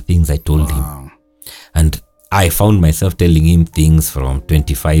because of the things I told him. And I found myself telling him things from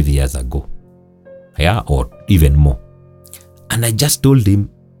 25 years ago. Yeah, or even more. And I just told him,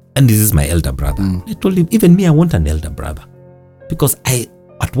 and this is my elder brother. I told him, even me, I want an elder brother. Because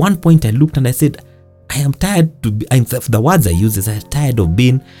at one point I looked and I said, I am tired to be, the words I use is, I'm tired of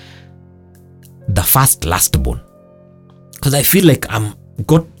being the lastborn. Because I feel like I'm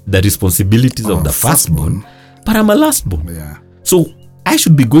got the responsibilities of the firstborn, but I'm a lastborn. Yeah. So I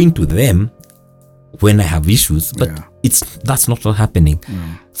should be going to them when I have issues, but that's not what's happening.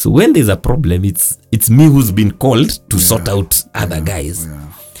 So when there's a problem, it's me who's been called to sort out other guys.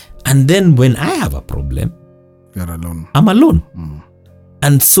 And then when I have a problem, you're alone. I'm alone.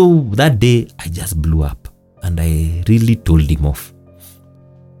 And so that day I just blew up, and I really told him off.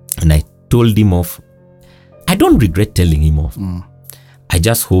 And I told him off. I don't regret telling him off. I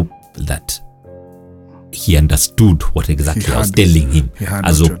just hope that he understood what exactly I was telling him,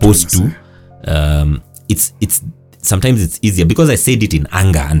 as opposed to it's sometimes it's easier because I said it in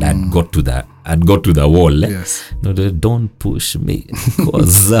anger and I'd got to the wall. Yes. No, don't push me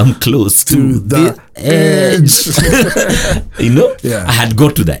because I'm close to the edge. I had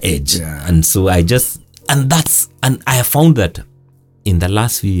got to the edge. Yeah. And so I have found that in the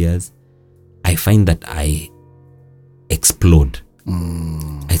last few years, I find that I explode.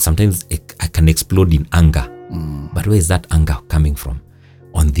 Sometimes I can explode in anger. But where is that anger coming from?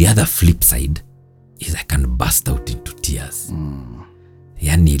 On the other flip side is I can burst out into tears.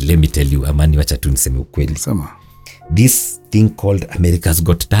 Yani, let me tell you, amani wacha tu niseme ukweli. Sama. This thing called America's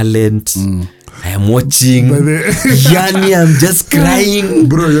Got Talent, I am watching. Yani, I'm just crying.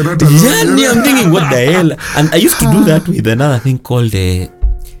 Bro, you're not alone. Yani, I'm thinking, what the hell? And I used to do that with another thing called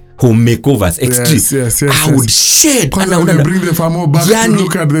home makeovers, extreme. Yes, I would shed. And I would bring the farmer back to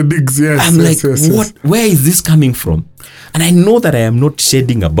look at the digs. Yes, I'm what? Where is this coming from? And I know that I am not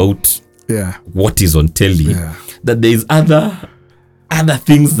shedding about what is on telly. Yeah. That there is other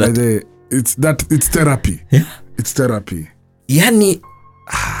things that it's therapy. Yeah, it's therapy. Yani,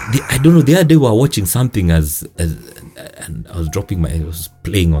 I don't know. The other day we were watching something and I was I was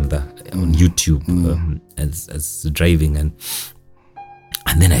playing on YouTube as driving and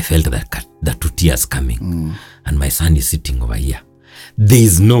then I felt that 2 tears coming and my son is sitting over here. There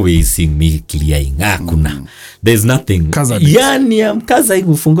is no way he's seeing me clearing. Kuna. There's nothing. Yani amkaza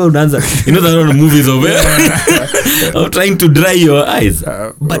kufunga unaanza. You know that movies over of trying to dry your eyes.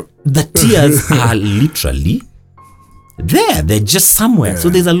 But the tears are literally there. They're just somewhere. So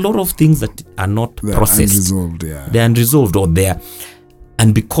there's a lot of things that are not processed. Unresolved, They're unresolved or they're,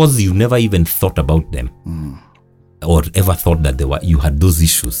 and because you never even thought about them or ever thought that you had those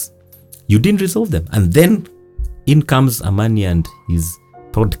issues, you didn't resolve them. And then in comes Amani and his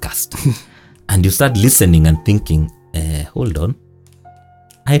podcast. And you start listening and thinking, hold on,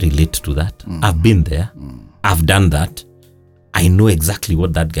 I relate to that. I've been there. I've done that. I know exactly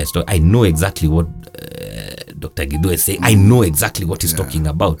what that guy's talking. I know exactly what Dr. Gido is saying. I know exactly what he's talking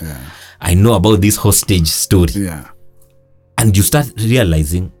about. I know about this hostage story. Yeah. And you start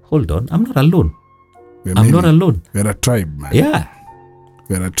realizing, hold on, I'm not alone. I'm not alone. We're a tribe, man. Yeah.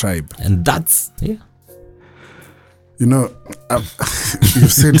 We're a tribe. And that's, You know,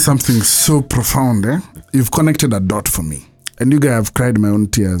 you've said something so profound, eh? You've connected a dot for me. And you guys have cried my own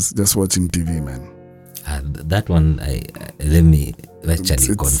tears just watching TV, man. That one, let me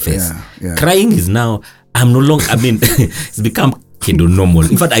actually confess. Yeah. Crying is now, I'm no longer, it's become kind of normal.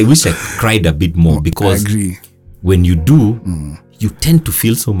 In fact, I wish I cried a bit more because I agree. When you do, you tend to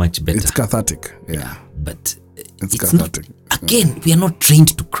feel so much better. It's cathartic, but it's cathartic. Not, again, we are not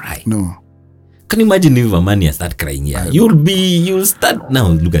trained to cry. No. Can you imagine if a man here start crying here? You'll start, now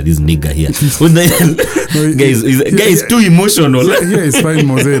look at this nigga here. Guy is too emotional. Yeah, it's fine,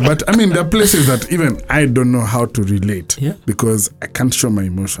 Mose. But there are places that even I don't know how to relate because I can't show my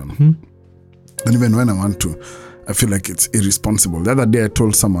emotion. And even when I want to, I feel like it's irresponsible. The other day I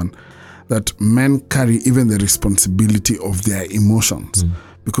told someone that men carry even the responsibility of their emotions.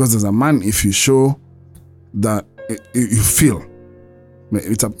 Because as a man, if you show that you feel,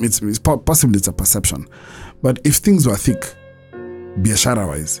 it's possibly it's a perception, but if things were thick, biashara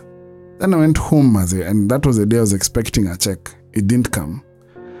wise, then I went home and that was the day I was expecting a check. It didn't come,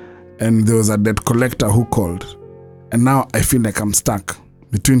 and there was a debt collector who called, and now I feel like I'm stuck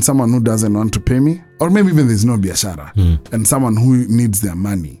between someone who doesn't want to pay me, or maybe even there's no biashara, and someone who needs their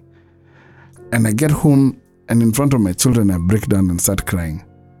money. And I get home, and in front of my children, I break down and start crying.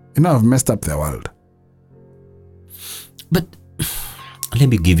 I've messed up their world. But let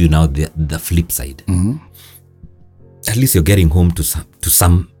me give you now the flip side. At least you're getting home to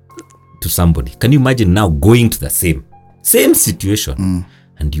somebody. Can you imagine now going to the same situation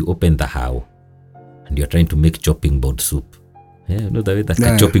and you open the how and you're trying to make chopping board soup? You know the way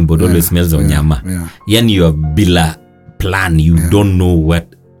that chopping board always smells of nyama. Then you have bila plan. You don't know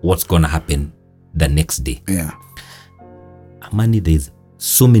what's gonna happen the next day. Amani, there's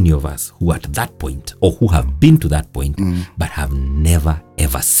so many of us who are at that point or who have been to that point but have never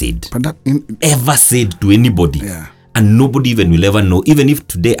ever said to anybody, and nobody even will ever know. Even if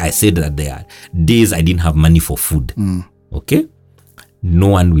today I said that there are days I didn't have money for food, okay, no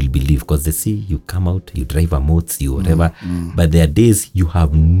one will believe because they see you come out, you drive a mots, you whatever, but there are days you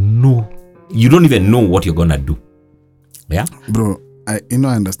don't even know what you're gonna do. Bro, I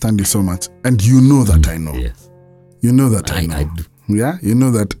understand you so much, and you know that I know. Yes, you know that I know. I do. Yeah, you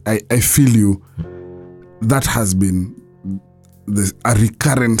know that I feel you. That has been a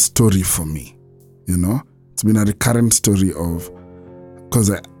recurrent story for me. It's been a recurrent story of,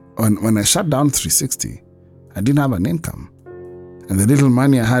 because when I shut down 360, I didn't have an income, and the little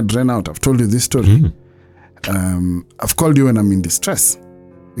money I had ran out. I've told you this story. I've called you when I'm in distress.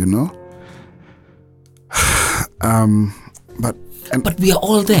 But we are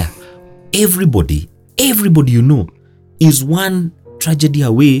all there. Everybody is one tragedy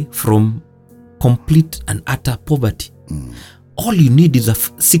away from complete and utter poverty. All you need is a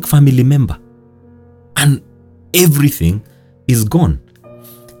sick family member, and everything is gone.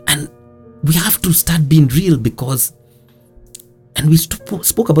 And we have to start being real because, and we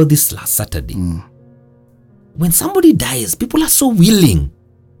spoke about this last Saturday. When somebody dies, people are so willing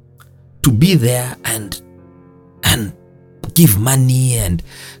to be there and give money and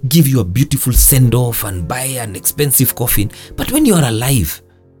give you a beautiful send-off and buy an expensive coffin. But when you are alive,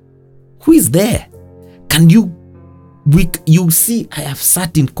 who is there? Can you You see, I have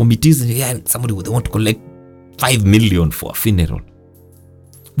sat in committees and somebody would want to collect 5 million for a funeral.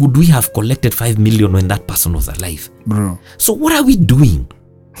 Would we have collected 5 million when that person was alive? Bro. So what are we doing?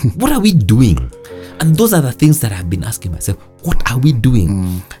 What are we doing? And those are the things that I've been asking myself. What are we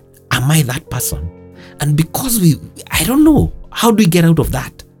doing? Am I that person? And because I don't know. How do we get out of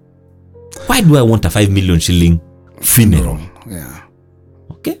that? Why do I want a 5 million shilling funeral? Yeah.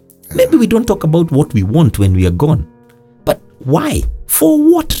 Okay? Maybe we don't talk about what we want when we are gone. But why? For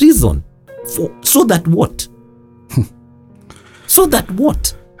what reason? So that what? So that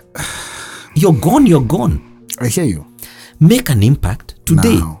what? You're gone, you're gone. I hear you. Make an impact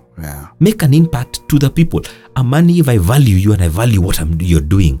today. Now. Yeah. Make an impact to the people. Amani, if I value you and I value what you're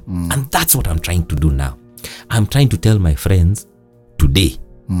doing, and that's what I'm trying to do now. I'm trying to tell my friends today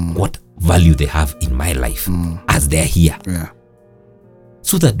what value they have in my life as they're here. Yeah.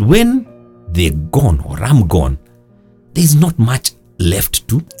 So that when they're gone or I'm gone, there's not much left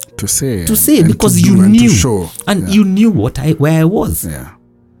to say because you knew and you knew where I was. Yeah.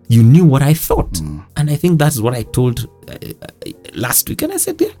 You knew what I thought. And I think that's what I told last week. And I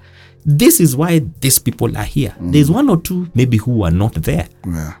said, this is why these people are here. There's one or two maybe who are not there.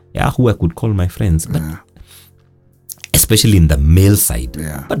 Yeah, who I could call my friends. But especially in the male side.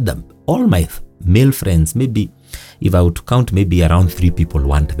 Yeah. But all my male friends, maybe if I were to count, maybe around 3 people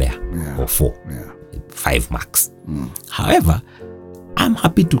weren't there. Or 4. 5 max. However, I'm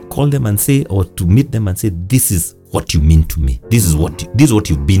happy to call them and say, or to meet them and say, this is what you mean to me. This is what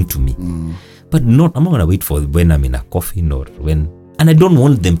you've been to me. But I'm not going to wait for when I'm in a coffin or when, and I don't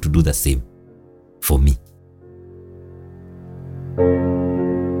want them to do the same for me.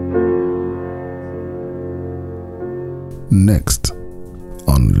 Next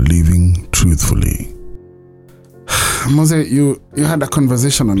on Living Truthfully. Mose, you had a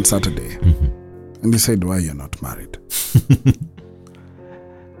conversation on Saturday and you said why you're not married.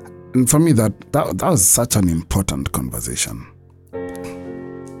 And for me, that was such an important conversation.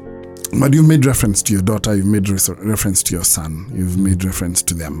 But you've made reference to your daughter, you've made reference to your son, you've made reference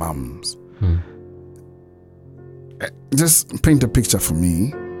to their moms. Just paint a picture for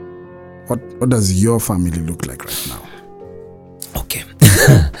me. What does your family look like right now? Okay.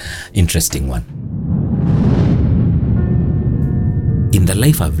 Interesting one. In the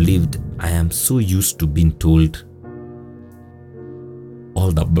life I've lived, I am so used to being told all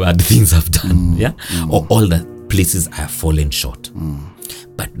the bad things I've done, or all the places I have fallen short.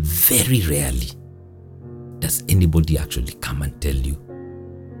 But very rarely does anybody actually come and tell you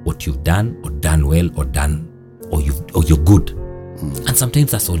what you've done or done well or you're good. And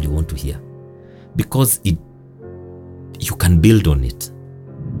sometimes that's all you want to hear because you can build on it.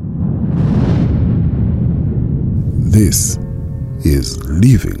 This is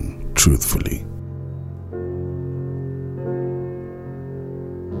Living Truthfully.